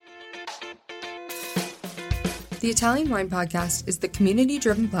The Italian Wine Podcast is the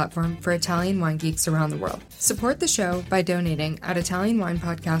community-driven platform for Italian wine geeks around the world. Support the show by donating at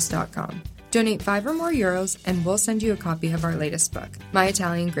ItalianWinePodcast.com. Donate €5 or more and we'll send you a copy of our latest book, My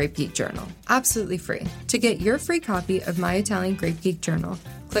Italian Grape Geek Journal, absolutely free. To get your free copy of My Italian Grape Geek Journal,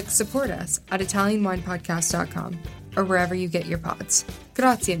 click support us at ItalianWinePodcast.com or wherever you get your pods.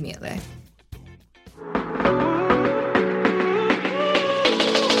 Grazie mille.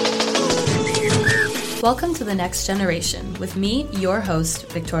 Welcome to The Next Generation with me, your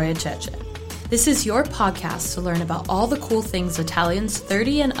host, Victoria Cece. This is your podcast to learn about all the cool things Italians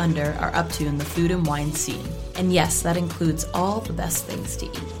 30 and under are up to in the food and wine scene. And yes, that includes all the best things to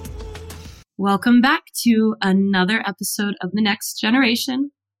eat. Welcome back to another episode of The Next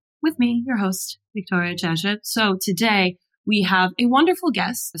Generation with me, your host, Victoria Cece. So today we have a wonderful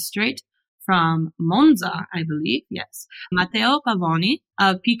guest straight from Monza, I believe. Yes. Matteo Pavoni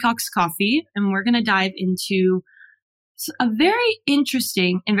of Peacock's Coffee. And we're going to dive into a very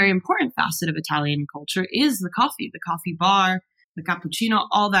interesting and very important facet of Italian culture is the coffee bar, the cappuccino,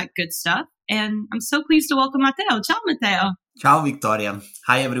 all that good stuff. And I'm so pleased to welcome Matteo. Ciao, Matteo. Ciao, Victoria.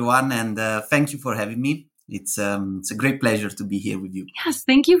 Hi, everyone. And thank you for having me. It's a great pleasure to be here with you. Yes,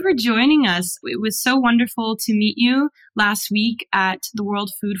 thank you for joining us. It was so wonderful to meet you last week at the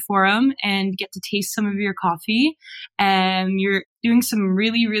World Food Forum and get to taste some of your coffee. You're doing some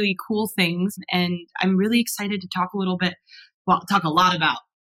really, really cool things. And I'm really excited to talk a lot about,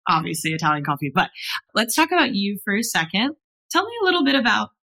 obviously, Italian coffee. But let's talk about you for a second. Tell me a little bit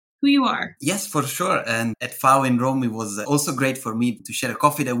about who you are. Yes, for sure. And at FAO in Rome, it was also great for me to share a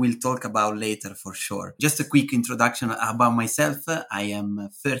coffee that we'll talk about later for sure. Just a quick introduction about myself. I am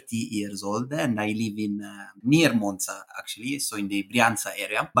 30 years old and I live in near Monza, actually, so in the Brianza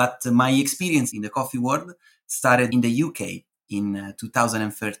area. But my experience in the coffee world started in the UK in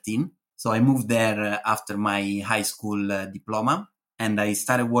 2013. So I moved there after my high school diploma and I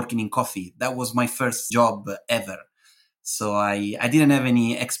started working in coffee. That was my first job ever. So I didn't have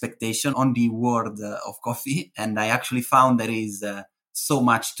any expectation on the world of coffee. And I actually found there is so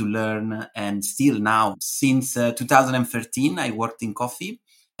much to learn. And still now, since 2013, I worked in coffee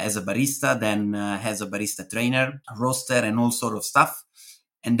as a barista, then as a barista trainer, a roaster, and all sort of stuff.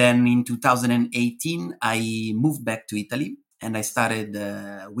 And then in 2018, I moved back to Italy and I started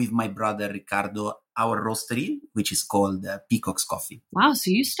with my brother, Riccardo, our roastery, which is called Peacock's Coffee. Wow.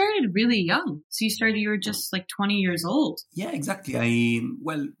 So you started really young. You were just like 20 years old. Yeah, exactly.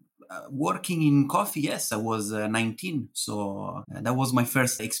 Working in coffee, yes, I was 19. So that was my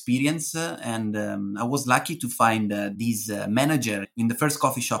first experience. And I was lucky to find this manager in the first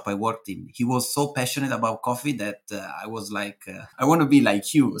coffee shop I worked in. He was so passionate about coffee that I was like, I want to be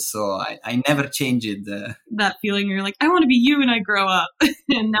like you. So I never changed it. That feeling you're like, I want to be you when I grow up.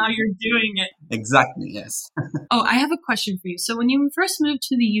 And now you're doing it. Exactly, yes. Oh, I have a question for you. So when you first moved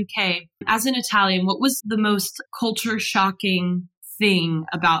to the UK, as an Italian, what was the most culture shocking thing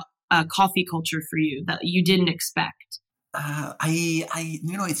about coffee culture for you that you didn't expect?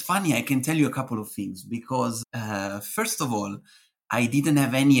 It's funny. I can tell you a couple of things because, first of all, I didn't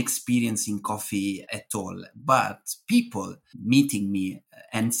have any experience in coffee at all, but people meeting me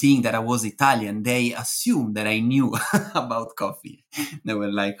and seeing that I was Italian, they assumed that I knew about coffee. They were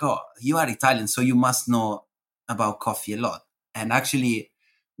like, oh, you are Italian, so you must know about coffee a lot. And actually,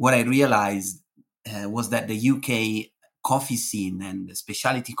 what I realized was that the UK coffee scene and the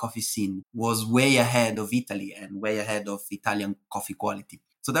specialty coffee scene was way ahead of Italy and way ahead of Italian coffee quality.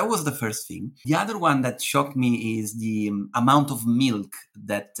 So that was the first thing. The other one that shocked me is the amount of milk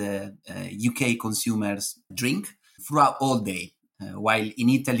that UK consumers drink throughout all day. While in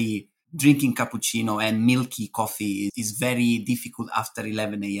Italy, drinking cappuccino and milky coffee is very difficult after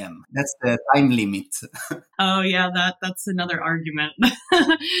 11 a.m. That's the time limit. Oh, yeah, that's another argument.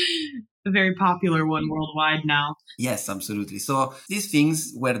 A very popular one worldwide now. Yes, absolutely. So these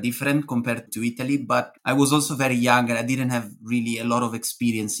things were different compared to Italy, but I was also very young and I didn't have really a lot of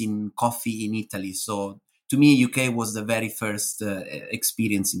experience in coffee in Italy. So to me, UK was the very first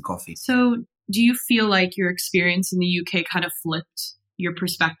experience in coffee. So do you feel like your experience in the UK kind of flipped your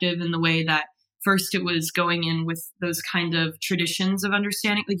perspective in the way that first it was going in with those kind of traditions of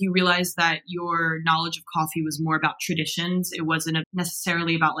understanding? Like you realized that your knowledge of coffee was more about traditions. It wasn't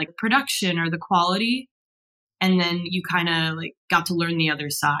necessarily about like production or the quality. And then you kind of like got to learn the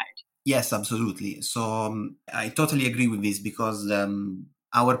other side. Yes, absolutely. So I totally agree with this because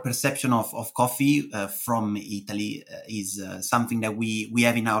our perception of coffee from Italy is something that we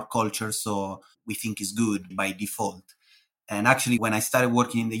have in our culture. So we think is good by default. And actually, when I started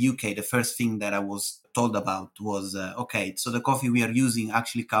working in the UK, the first thing that I was told about was, okay, so the coffee we are using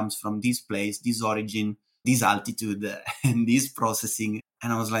actually comes from this place, this origin. this altitude and this processing.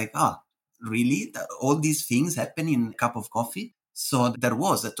 And I was like, oh, really? All these things happen in a cup of coffee? So there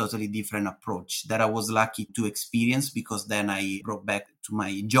was a totally different approach that I was lucky to experience, because then I brought back to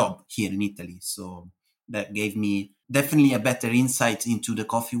my job here in Italy. So that gave me definitely a better insight into the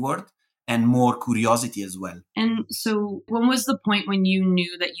coffee world and more curiosity as well. And so when was the point when you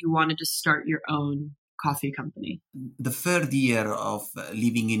knew that you wanted to start your own coffee company? The third year of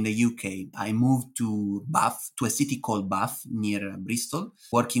living in the UK, I moved to Bath, to a city called Bath near Bristol,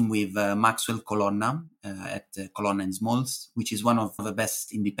 working with Maxwell Colonna at Colonna and Smalls, which is one of the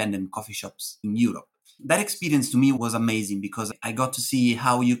best independent coffee shops in Europe. That experience to me was amazing, because I got to see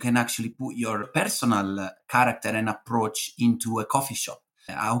how you can actually put your personal character and approach into a coffee shop.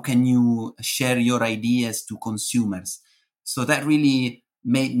 How can you share your ideas to consumers? So that really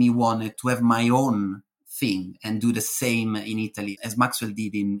made me want to have my own thing and do the same in Italy as Maxwell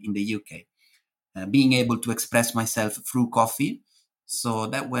did in the UK. Being able to express myself through coffee. So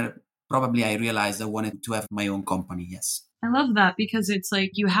that where probably I realized I wanted to have my own company, yes. I love that, because it's like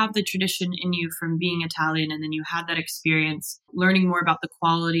you have the tradition in you from being Italian, and then you had that experience learning more about the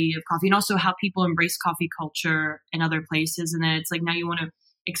quality of coffee and also how people embrace coffee culture in other places. And then it's like now you want to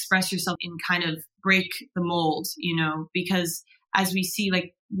express yourself and kind of break the mold, because as we see,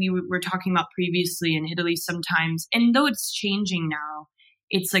 like we were talking about previously in Italy sometimes, and though it's changing now,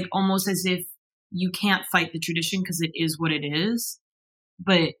 it's like almost as if you can't fight the tradition because it is what it is.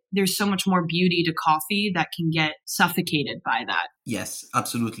 But there's so much more beauty to coffee that can get suffocated by that. Yes,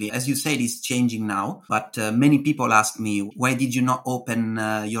 absolutely. As you said, it's changing now. But many people ask me, why did you not open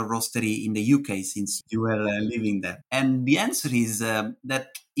your roastery in the UK since you were living there? And the answer is that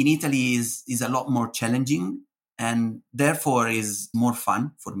in Italy is a lot more challenging, and therefore is more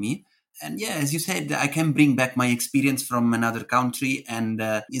fun for me. And yeah, as you said, I can bring back my experience from another country, and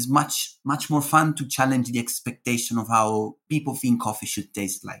is much, much more fun to challenge the expectation of how people think coffee should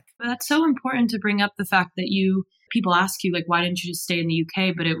taste like. But that's so important to bring up, the fact that people ask you, like, why didn't you just stay in the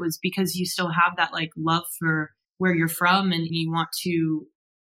UK? But it was because you still have that like love for where you're from, and you want to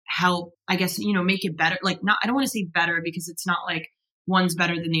help, I guess, make it better. Like, not, I don't want to say better, because it's not like one's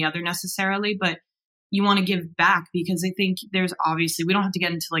better than the other necessarily, but you want to give back, because I think there's obviously, we don't have to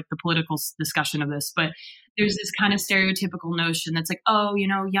get into like the political discussion of this, but there's this kind of stereotypical notion that's like, oh,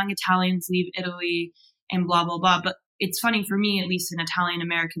 young Italians leave Italy and blah, blah, blah. But it's funny for me, at least an Italian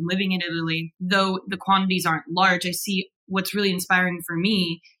American living in Italy, though the quantities aren't large, I see what's really inspiring for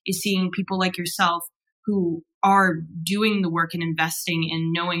me is seeing people like yourself who are doing the work and investing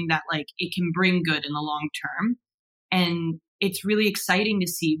and knowing that like it can bring good in the long term. And it's really exciting to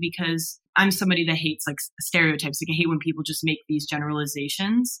see, because I'm somebody that hates like stereotypes. Like I hate when people just make these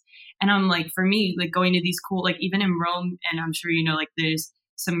generalizations. And I'm like, for me, like going to these cool, like even in Rome, and I'm sure like there's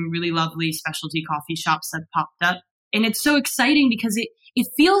some really lovely specialty coffee shops that popped up. And it's so exciting because it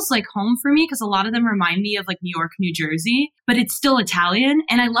feels like home for me, because a lot of them remind me of like New York, New Jersey, but it's still Italian.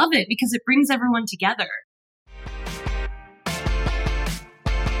 And I love it because it brings everyone together.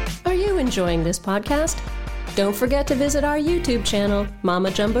 Are you enjoying this podcast? Don't forget to visit our YouTube channel,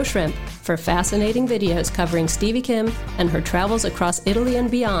 Mama Jumbo Shrimp, for fascinating videos covering Stevie Kim and her travels across Italy and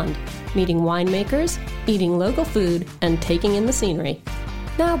beyond, meeting winemakers, eating local food, and taking in the scenery.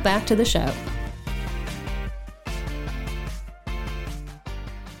 Now back to the show.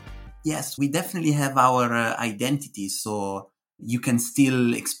 Yes, we definitely have our identity, so you can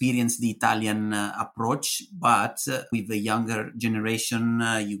still experience the Italian approach, but with the younger generation,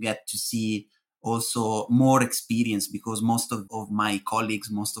 you get to see also more experience, because most of my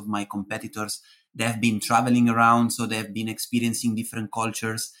colleagues, most of my competitors, they have been traveling around, so they have been experiencing different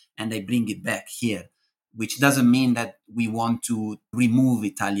cultures, and they bring it back here, which doesn't mean that we want to remove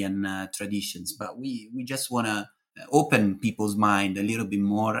Italian traditions, but we just want to open people's mind a little bit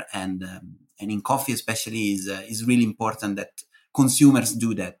more, and in coffee especially is really important that consumers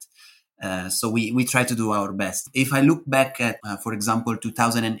do that. So we try to do our best. If I look back at, for example,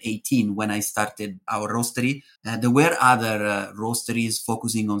 2018, when I started our roastery, there were other roasteries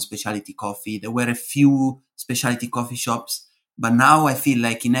focusing on specialty coffee. There were a few specialty coffee shops, but now I feel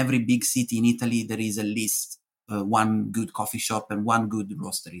like in every big city in Italy, there is at least one good coffee shop and one good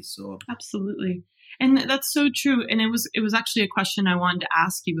roastery. So absolutely. And that's so true. And it was actually a question I wanted to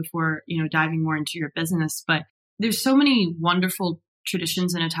ask you before, diving more into your business, but there's so many wonderful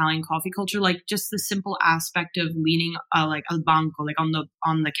traditions in Italian coffee culture, like just the simple aspect of leaning like al banco, like on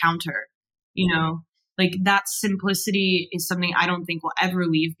the counter, like that simplicity is something I don't think will ever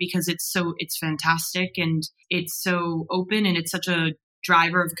leave, because it's fantastic and it's so open, and it's such a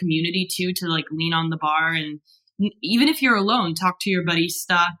driver of community too, to like lean on the bar, and even if you're alone, talk to your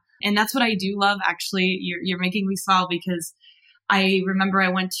barista. And that's what I do love. Actually, you're making me smile because I remember I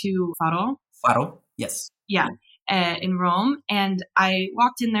went to Faro. Faro, yes. Yeah, in Rome. And I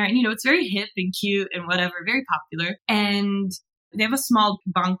walked in there and, it's very hip and cute and whatever, very popular. And they have a small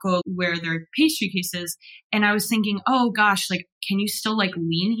banco where there are pastry cases. And I was thinking, oh gosh, like, can you still like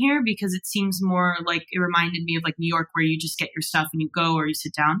lean here? Because it seems more like it reminded me of like New York where you just get your stuff and you go or you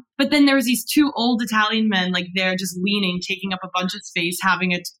sit down. But then there was these two old Italian men, like they're just leaning, taking up a bunch of space,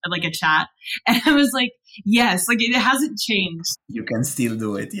 having a chat. And I was like, yes, like it hasn't changed. You can still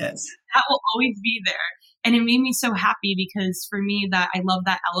do it. Yes. That will always be there. And it made me so happy because for me that I love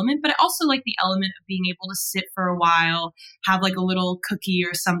that element, but I also like the element of being able to sit for a while, have like a little cookie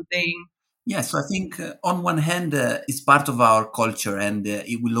or something. Yeah, so I think on one hand, it's part of our culture and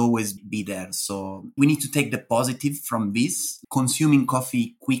it will always be there. So we need to take the positive from this. Consuming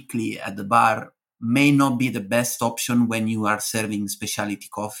coffee quickly at the bar may not be the best option when you are serving specialty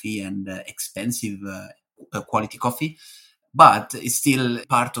coffee and expensive quality coffee. But it's still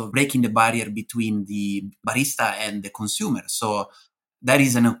part of breaking the barrier between the barista and the consumer. So that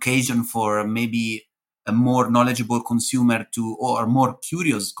is an occasion for maybe a more knowledgeable consumer or more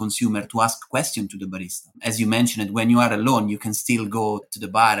curious consumer to ask questions to the barista. As you mentioned, when you are alone, you can still go to the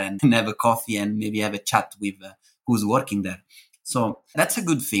bar and have a coffee and maybe have a chat with who's working there. So that's a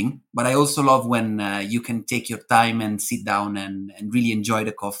good thing. But I also love when you can take your time and sit down and really enjoy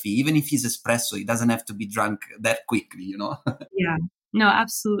the coffee. Even if it's espresso, it doesn't have to be drunk that quickly, Yeah, no,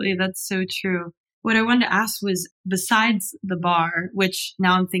 absolutely. That's so true. What I wanted to ask was, besides the bar, which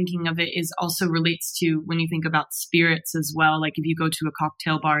now I'm thinking of it is also relates to when you think about spirits as well. Like if you go to a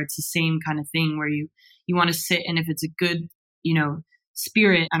cocktail bar, it's the same kind of thing where you want to sit, and if it's a good,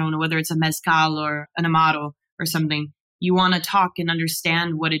 spirit, I don't know whether it's a mezcal or an amaro or something, you want to talk and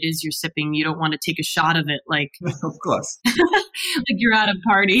understand what it is you're sipping. You don't want to take a shot of it like Of course. like you're at a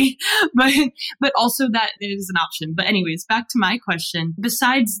party, but also that is an option. But anyways, back to my question.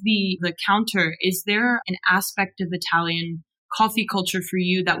 Besides the counter, is there an aspect of Italian coffee culture for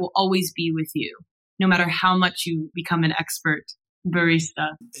you that will always be with you, no matter how much you become an expert barista?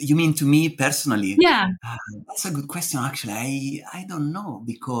 You mean to me personally? Yeah. That's a good question, actually. I don't know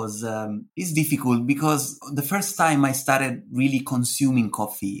because it's difficult because the first time I started really consuming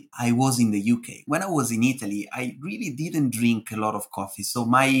coffee, I was in the UK. When I was in Italy, I really didn't drink a lot of coffee. So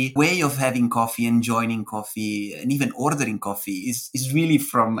my way of having coffee, enjoying coffee, and even ordering coffee is really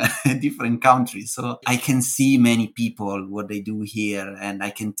from a different country. So I can see many people, what they do here, and I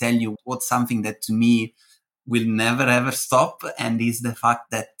can tell you what's something that to me will never ever stop, and is the fact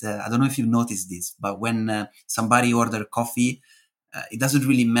that I don't know if you've noticed this, but when somebody order coffee, it doesn't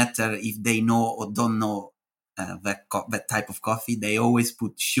really matter if they know or don't know that type of coffee. They always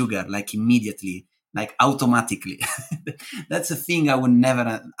put sugar, like immediately, like automatically. That's a thing I would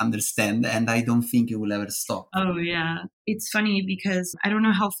never understand, and I don't think it will ever stop. Oh yeah, it's funny because I don't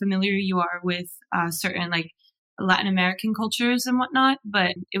know how familiar you are with certain like Latin American cultures and whatnot,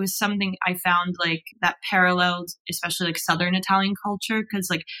 but it was something I found like that paralleled, especially like Southern Italian culture, because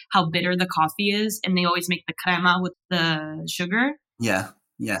like how bitter the coffee is, and they always make the crema with the sugar. Yeah.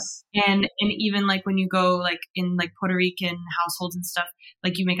 Yes. And even like when you go like in like Puerto Rican households and stuff,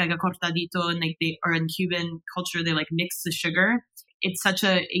 like you make like a cortadito, and like or in Cuban culture they like mix the sugar. It's such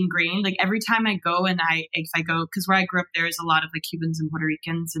a ingrained, like every time I go if I go, because where I grew up, there is a lot of like Cubans and Puerto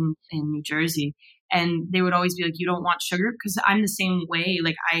Ricans in New Jersey. And they would always be like, you don't want sugar? Because I'm the same way.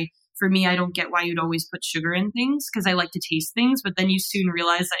 Like for me, I don't get why you'd always put sugar in things, because I like to taste things. But then you soon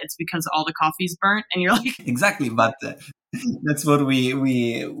realize that it's because all the coffee's burnt, and you're like, exactly. But that's what we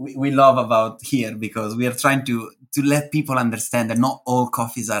love about here, because we are trying to let people understand that not all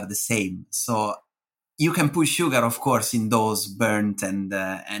coffees are the same. So you can put sugar, of course, in those burnt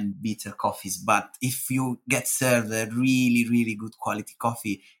and bitter coffees. But if you get served a really, really good quality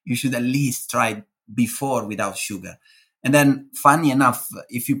coffee, you should at least try before without sugar. And then, funny enough,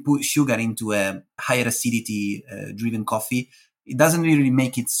 if you put sugar into a higher acidity driven coffee, it doesn't really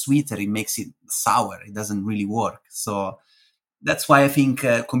make it sweeter. It makes it sour. It doesn't really work. So that's why I think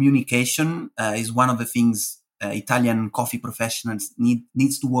communication is one of the things Italian coffee professionals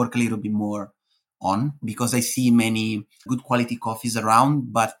needs to work a little bit more on, because I see many good quality coffees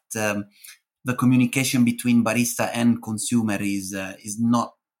around, but the communication between barista and consumer is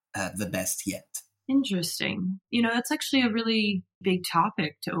not the best yet. interesting. That's actually a really big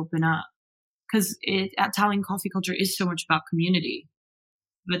topic to open up, because Italian coffee culture is so much about community,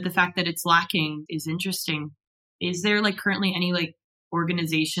 but the fact that it's lacking is interesting. Is there like currently any like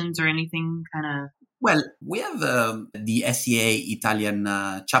organizations or anything kind of Well, we have the SEA Italian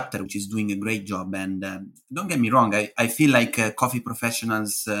chapter, which is doing a great job. And don't get me wrong, I feel like coffee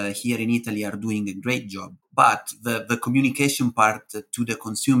professionals here in Italy are doing a great job. But the communication part to the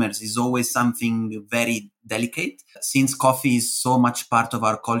consumers is always something very delicate. Since coffee is so much part of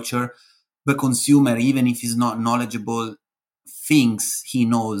our culture, the consumer, even if he's not knowledgeable, thinks he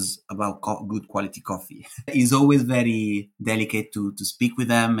knows about good quality coffee. It's always very delicate to speak with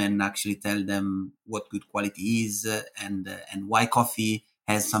them and actually tell them what good quality is and why coffee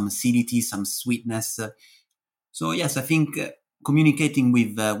has some acidity, some sweetness. So yes, I think communicating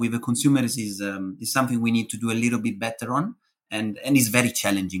with the consumers is something we need to do a little bit better on, and it's very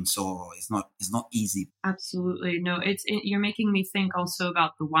challenging. So it's not easy. Absolutely. No, you're making me think also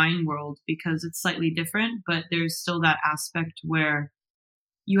about the wine world because it's slightly different, but there's still that aspect where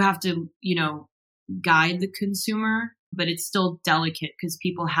you have to, guide the consumer, but it's still delicate because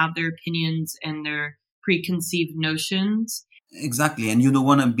people have their opinions and their preconceived notions. Exactly. And you don't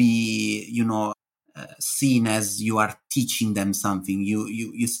want to be, seen as you are teaching them something.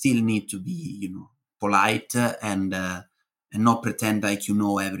 You still need to be, polite and not pretend like you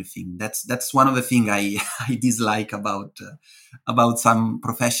know everything. That's one of the things I dislike about some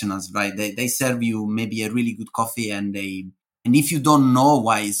professionals, right? They serve you maybe a really good coffee and if you don't know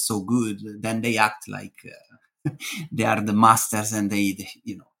why it's so good, then they act like they are the masters and they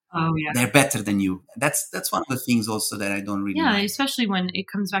Oh yeah, they're better than you. That's one of the things also that I don't really like. Especially when it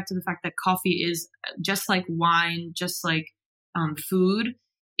comes back to the fact that coffee is just like wine, just like food.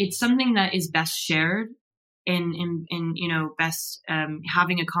 It's something that is best shared and best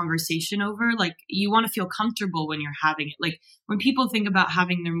having a conversation over. Like you want to feel comfortable when you're having it. Like when people think about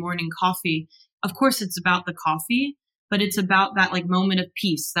having their morning coffee, of course it's about the coffee, but it's about that like moment of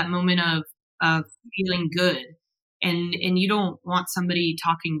peace, that moment of feeling good. And you don't want somebody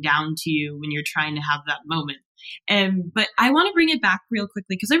talking down to you when you're trying to have that moment. But I want to bring it back real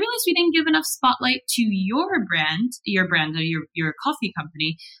quickly because I realized we didn't give enough spotlight to your coffee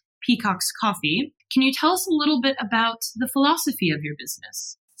company, Peacock's Coffee. Can you tell us a little bit about the philosophy of your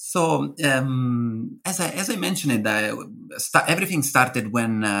business? So, as I mentioned, everything started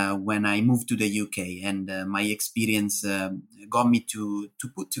when I moved to the UK, and my experience got me to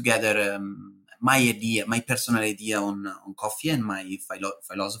put together my personal idea on coffee and my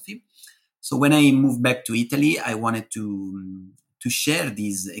philosophy. So when I moved back to Italy, I wanted to share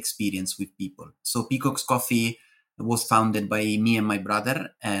this experience with people. So Peacock's Coffee was founded by me and my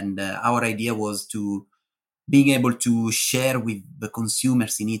brother, and our idea was to being able to share with the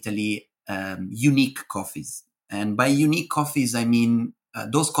consumers in Italy unique coffees. And by unique coffees, I mean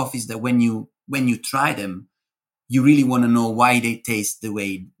those coffees that when you try them, you really want to know why they taste the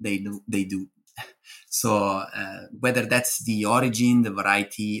way they do. So whether that's the origin, the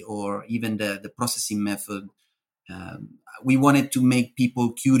variety, or even the processing method, we wanted to make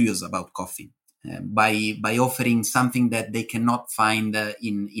people curious about coffee by offering something that they cannot find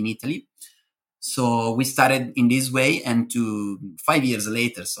in Italy. So we started in this way, and 5 years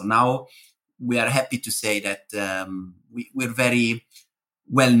later, so now we are happy to say that we're very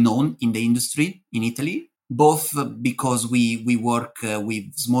well known in the industry in Italy, both because we work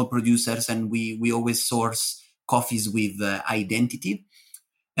with small producers and we always source coffees with identity,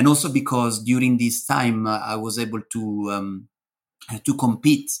 and also because during this time I was able to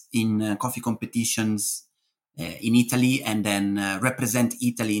compete in coffee competitions in Italy and then represent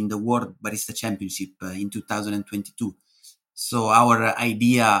Italy in the World Barista Championship in 2022. So our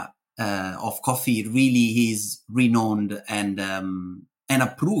idea of coffee really is renowned and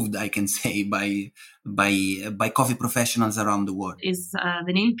approved, I can say, by coffee professionals around the world. Is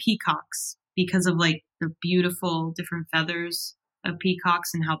the name Peacocks because of like the beautiful different feathers of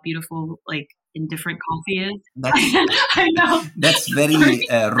peacocks and how beautiful like in different coffee is? I know. That's very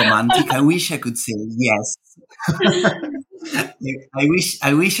romantic. I wish I could say yes.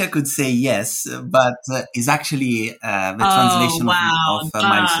 I wish I could say yes, but it's actually the translation of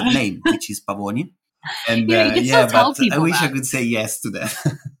my surname, which is Pavoni. And but I wish I could say yes to that.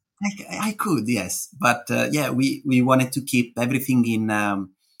 I could, yes, but we wanted to keep everything in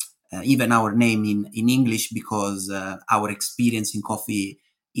even our name in English because our experience in coffee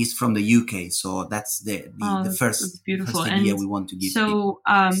is from the UK, so that's the first idea we want to give. So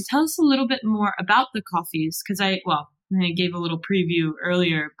tell us a little bit more about the coffees, because I gave a little preview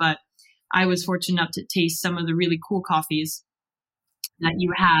earlier, but I was fortunate enough to taste some of the really cool coffees that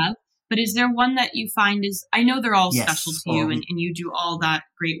you have. But is there one that you find is, I know they're all special to you and you do all that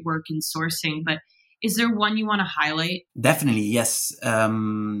great work in sourcing, but Is there one you want to highlight? Definitely, yes.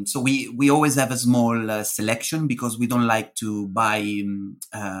 So we always have a small selection because we don't like to buy.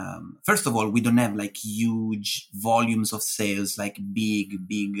 First of all, we don't have like huge volumes of sales, like big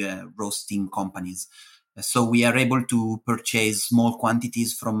roasting companies. So we are able to purchase small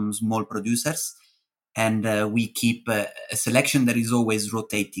quantities from small producers, and we keep a selection that is always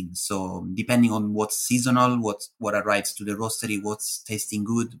rotating. So depending on what's seasonal, what arrives to the roastery, what's tasting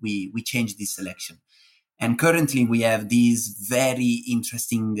good, we change this selection. And currently we have this very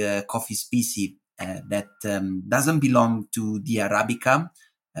interesting coffee species that doesn't belong to the Arabica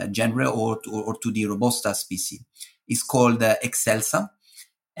genre or to the Robusta species. It's called Excelsa,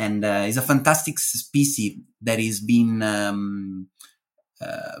 and it's a fantastic species that is been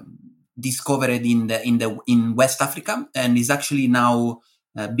discovered in West Africa and is actually now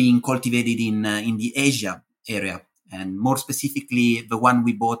being cultivated in the Asia area. And more specifically, the one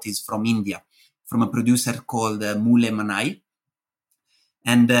we bought is from India, from a producer called Mule Manai.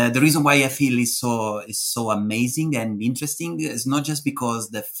 And the reason why I feel is so amazing and interesting is not just because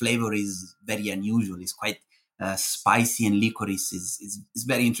the flavor is very unusual. It's quite spicy, and licorice is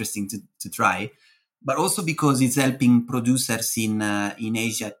very interesting to try, but also because it's helping producers in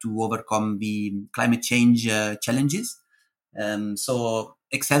Asia to overcome the climate change challenges. So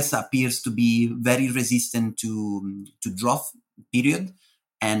Excelsa appears to be very resistant to drought period,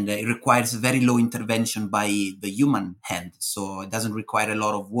 and it requires very low intervention by the human hand. So it doesn't require a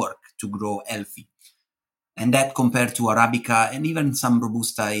lot of work to grow healthy. And that compared to Arabica and even some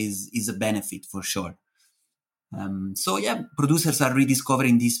Robusta is a benefit for sure. So yeah, producers are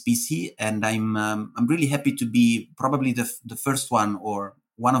rediscovering this species, and I'm really happy to be probably the first one or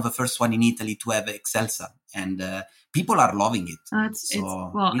one of the first one in Italy to have Excelsa, and people are loving it.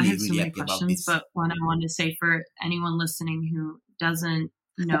 Well, really, I have so really many happy questions, but one I wanted to say for anyone listening who doesn't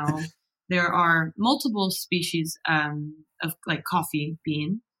know, there are multiple species of like coffee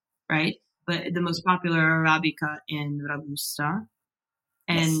bean, right? But the most popular are Arabica and Robusta,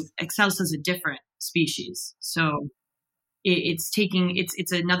 and Yes. Excelsa is a different species. So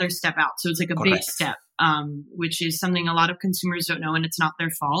it's another step out. So it's like a big Correct. step, which is something a lot of consumers don't know, and it's not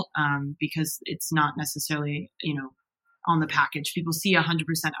their fault because it's not necessarily, on the package. People see 100%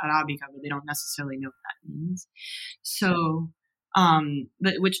 Arabica, but they don't necessarily know what that means. So,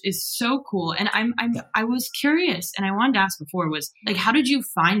 but which is so cool. And I was curious, and I wanted to ask before was like, how did you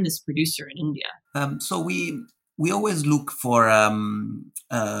find this producer in India? So we always look for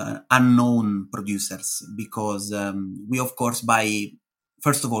unknown producers because we of course buy,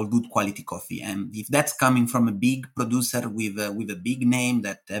 first of all, good quality coffee, and if that's coming from a big producer with a big name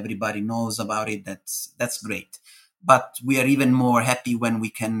that everybody knows about it, that's great. But we are even more happy when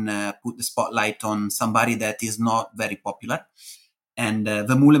we can put the spotlight on somebody that is not very popular. And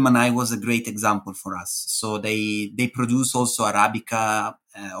the Mule Manai was a great example for us. So they produce also Arabica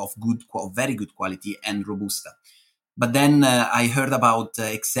of very good quality, and Robusta. But then I heard about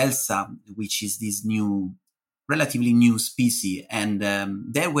Excelsa, which is this relatively new species, and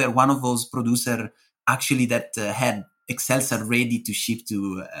they were one of those producers actually that had Excelsa ready to ship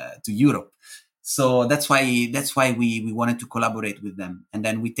to Europe. So that's why we wanted to collaborate with them. And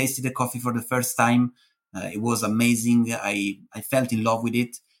then we tasted the coffee for the first time. It was amazing. I felt in love with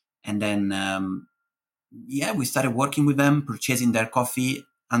it. And then, we started working with them, purchasing their coffee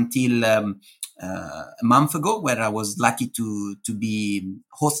until a month ago, where I was lucky to be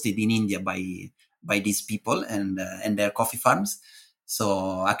hosted in India by these people and their coffee farms.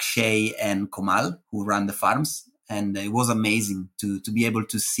 So Akshay and Komal, who run the farms. And it was amazing to be able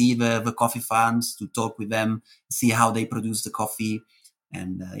to see the coffee farms, to talk with them, see how they produce the coffee.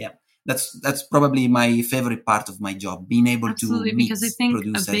 And that's probably my favorite part of my job, being able Absolutely, to meet because I think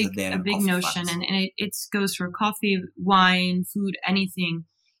producers at their a big coffee notion, farms. and it goes for coffee, wine, food, anything,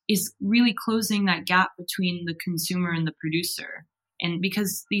 is really closing that gap between the consumer and the producer. And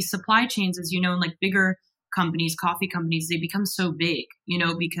because these supply chains, as you know, in like bigger companies, coffee companies, they become so big,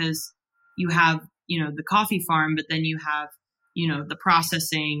 because you have, the coffee farm, but then you have, the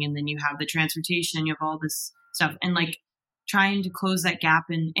processing, and then you have the transportation, and you have all this stuff. And like trying to close that gap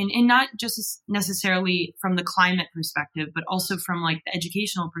and not just necessarily from the climate perspective, but also from like the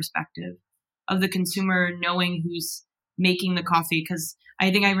educational perspective of the consumer knowing who's making the coffee. Because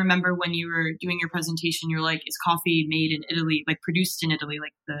I think I remember when you were doing your presentation, you're like, is coffee made in Italy, like produced in Italy,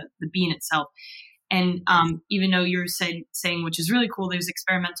 like the bean itself? And even though you're saying, which is really cool, there's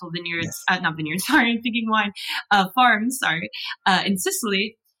experimental vineyards, Yes. not vineyards, sorry, I'm thinking wine, farms, in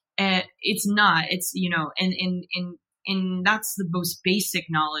Sicily. It's not, it's, and that's the most basic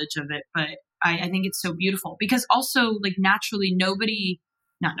knowledge of it. But I think it's so beautiful because also like naturally nobody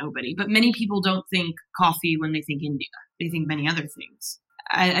not nobody, but many people don't think coffee when they think India. They think many other things.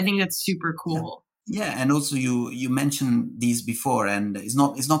 I think that's super cool. Yeah, and also you mentioned this before, and it's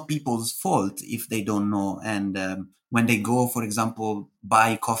not people's fault if they don't know. And when they go, for example,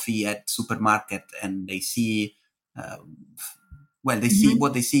 buy coffee at supermarket and they see, they see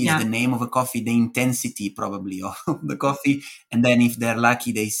what they see is the name of a coffee, the intensity probably of the coffee, and then if they're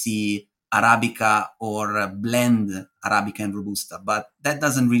lucky, they see Arabica or blend Arabica and Robusta, but that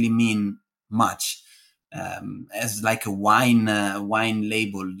doesn't really mean much. As like a wine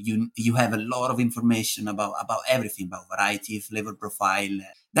label, you have a lot of information about everything, about variety, flavor profile.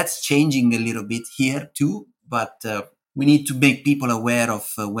 That's changing a little bit here too, but we need to make people aware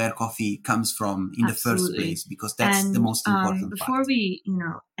of where coffee comes from in the first place, because that's the most important before part. We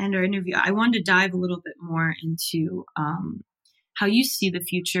end our interview, I wanted to dive a little bit more into how you see the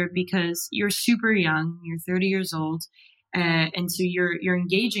future, because you're super young, you're 30 years old, and so you're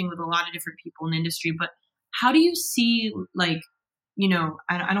engaging with a lot of different people in the industry. But how do you see, like,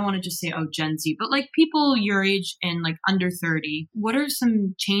 I don't want to just say, Gen Z, but like people your age and like under 30, what are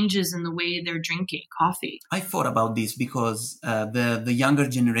some changes in the way they're drinking coffee? I thought about this because the younger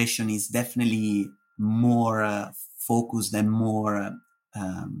generation is definitely more focused and more,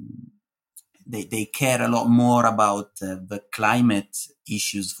 they care a lot more about the climate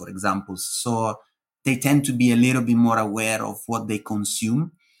issues, for example. So they tend to be a little bit more aware of what they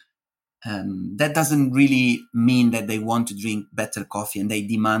consume. That doesn't really mean that they want to drink better coffee and they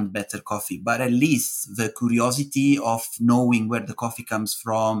demand better coffee, but at least the curiosity of knowing where the coffee comes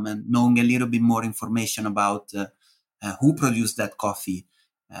from and knowing a little bit more information about who produced that coffee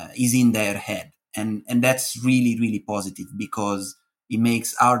is in their head. And that's really, really positive, because it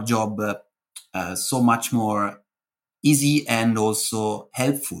makes our job so much more easy and also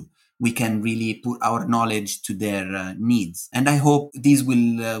helpful. We can really put our knowledge to their needs. And I hope this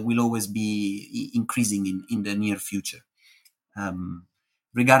will always be increasing in the near future.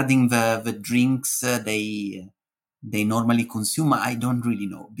 Regarding the drinks they normally consume, I don't really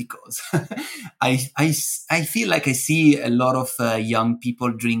know, because I feel like I see a lot of young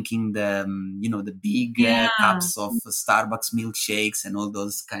people drinking the big cups of Starbucks milkshakes and all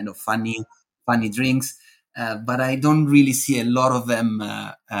those kind of funny drinks. But I don't really see a lot of them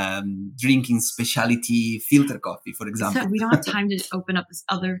drinking specialty filter coffee, for example. So we don't have time to open up this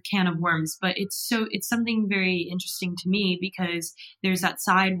other can of worms, but it's something very interesting to me, because there's that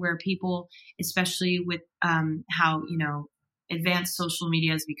side where people, especially with how advanced social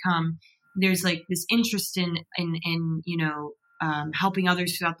media has become, there's like this interest in helping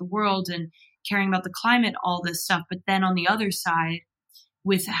others throughout the world and caring about the climate, all this stuff. But then on the other side,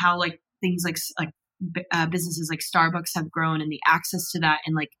 with how like things like businesses like Starbucks have grown, and the access to that,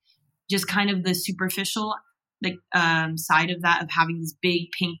 and like just kind of the superficial side of that, of having this big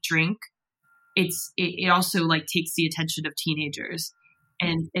pink drink, it also like takes the attention of teenagers,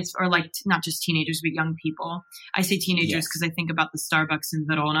 and or like not just teenagers but young people. I say teenagers because I think about the Starbucks in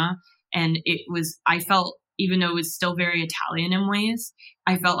Verona, and I felt, even though it was still very Italian in ways,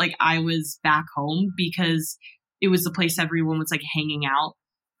 I felt like I was back home, because it was the place everyone was like hanging out.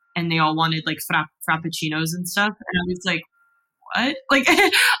 And they all wanted like frappuccinos and stuff. And I was like, what? Like,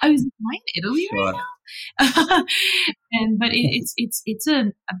 I was like, am I in Italy right now? But it's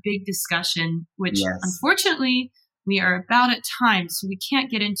a big discussion, which unfortunately we are about at time, so we can't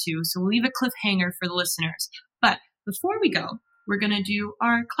get into. So we'll leave a cliffhanger for the listeners. But before we go, we're going to do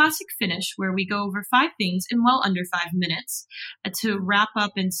our classic finish, where we go over 5 things in well under 5 minutes to wrap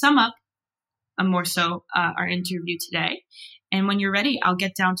up and sum up our interview today. And when you're ready, I'll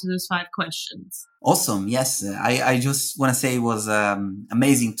get down to those 5 questions. Awesome. Yes. I just want to say it was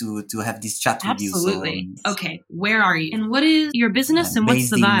amazing to have this chat with you. Absolutely. Okay. Where are you? And what is your business and what's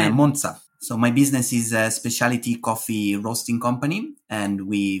the vibe? Based in Monza. So my business is a specialty coffee roasting company, and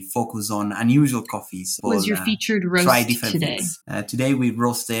we focus on unusual coffees. What was your featured roast try different today? Things. Today we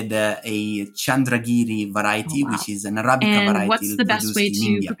roasted a Chandragiri variety, which is an Arabica variety. And what's the best way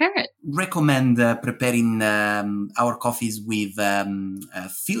to prepare it? Recommend preparing our coffees with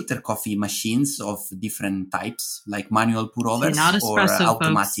filter coffee machines of different types, like manual pour-overs or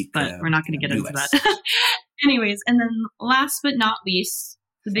automatic. Folks, but we're not going to get into that. Anyways, and then last but not least,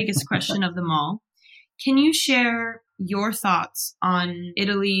 the biggest question of them all. Can you share your thoughts on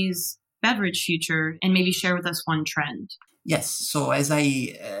Italy's beverage future, and maybe share with us one trend? Yes. So as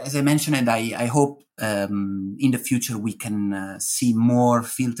I mentioned, I hope in the future we can see more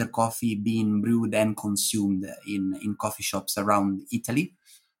filter coffee being brewed and consumed in coffee shops around Italy.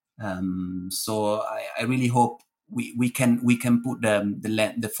 So I really hope we can put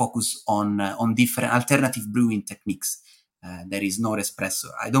the focus on different alternative brewing techniques. there is no espresso.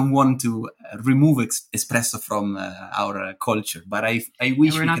 I don't want to remove espresso from our culture, but I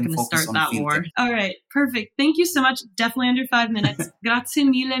wish we can focus on filter. War. All right, perfect. Thank you so much. Definitely under 5 minutes. Grazie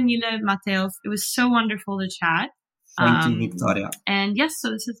mille, Matteo. It was so wonderful to chat. Thank you, Victoria. And yes, so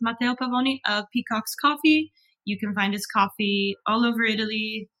this is Matteo Pavoni of Peacock's Coffee. You can find his coffee all over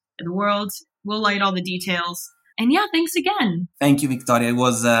Italy, the world. We'll light all the details. And yeah, thanks again. Thank you, Victoria. It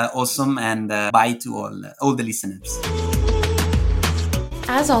was awesome. And bye to all the listeners.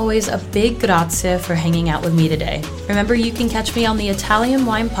 As always, a big grazie for hanging out with me today. Remember, you can catch me on the Italian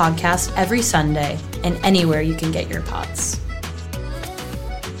Wine Podcast every Sunday and anywhere you can get your pods.